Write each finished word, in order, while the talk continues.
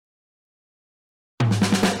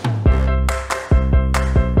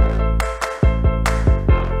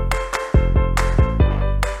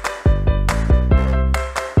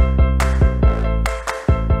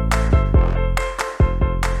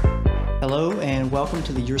and welcome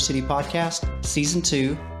to the Your City Podcast, Season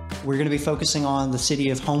 2. We're going to be focusing on the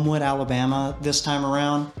city of Homewood, Alabama this time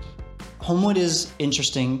around. Homewood is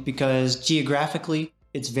interesting because geographically,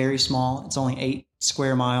 it's very small. It's only 8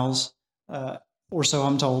 square miles or so,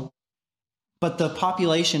 I'm told. But the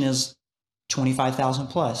population is 25,000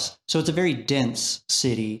 plus. So it's a very dense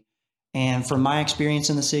city. And from my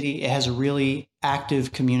experience in the city, it has a really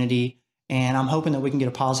active community. And I'm hoping that we can get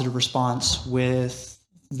a positive response with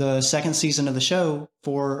the second season of the show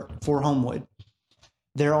for Homewood.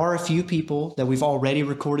 There are a few people that we've already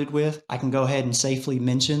recorded with. I can go ahead and safely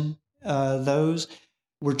mention those.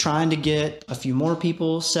 We're trying to get a few more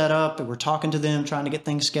people set up, and we're talking to them, trying to get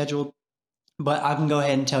things scheduled. But I can go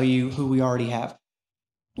ahead and tell you who we already have.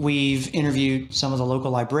 We've interviewed some of the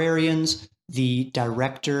local librarians, the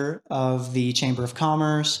director of the Chamber of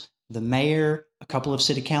Commerce, the mayor, a couple of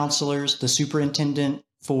city councilors, the superintendent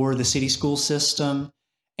for the city school system,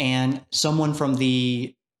 and someone from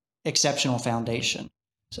the Exceptional Foundation.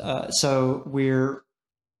 So we're,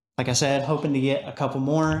 like I said, hoping to get a couple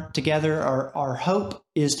more together. Our hope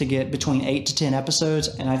is to get between 8 to 10 episodes,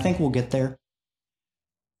 and I think we'll get there.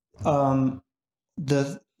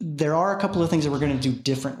 There are a couple of things that we're going to do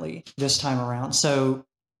differently this time around. So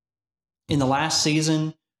in the last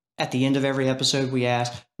season, at the end of every episode, we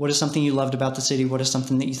ask, what is something you loved about the city? What is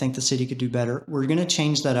something that you think the city could do better? We're going to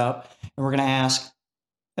change that up, and we're going to ask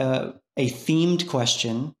a themed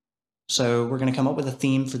question. So we're going to come up with a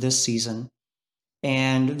theme for this season.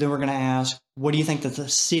 And then we're going to ask, what do you think that the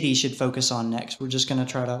city should focus on next? We're just going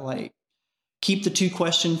to try to keep the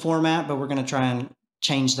 2-question format, but we're going to try and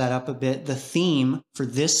change that up a bit. The theme for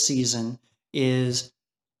this season is,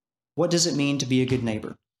 what does it mean to be a good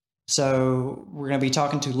neighbor? So we're going to be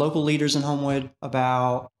talking to local leaders in Homewood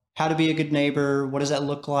about how to be a good neighbor. What does that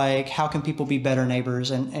look like? How can people be better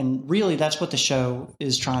neighbors? And really, that's what the show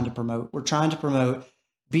is trying to promote. We're trying to promote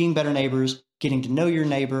being better neighbors, getting to know your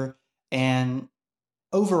neighbor, and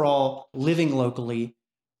overall living locally.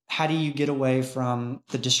 How do you get away from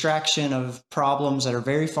the distraction of problems that are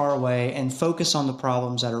very far away and focus on the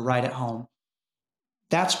problems that are right at home?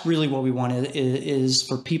 That's really what we want, is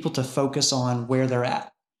for people to focus on where they're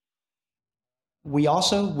at. We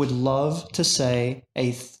also would love to say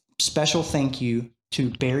a special thank you to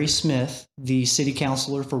Barry Smith, the city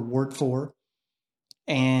councilor for Ward 4.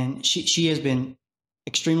 And she has been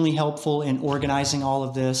extremely helpful in organizing all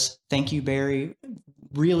of this. Thank you, Barry.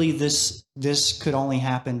 Really, this could only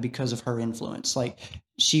happen because of her influence.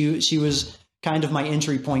 She was kind of my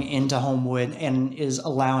entry point into Homewood and is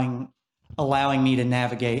allowing me to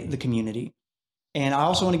navigate the community. And I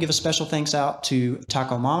also want to give a special thanks out to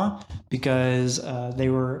Taco Mama, because they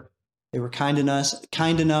were kind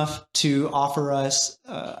enough to offer us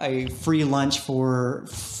a free lunch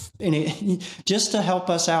just to help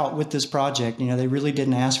us out with this project. They really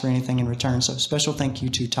didn't ask for anything in return. So special thank you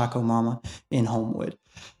to Taco Mama in Homewood.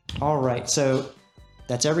 All right, so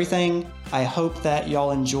that's everything. I hope that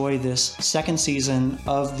y'all enjoy this second season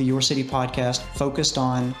of the Your City Podcast focused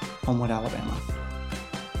on Homewood, Alabama.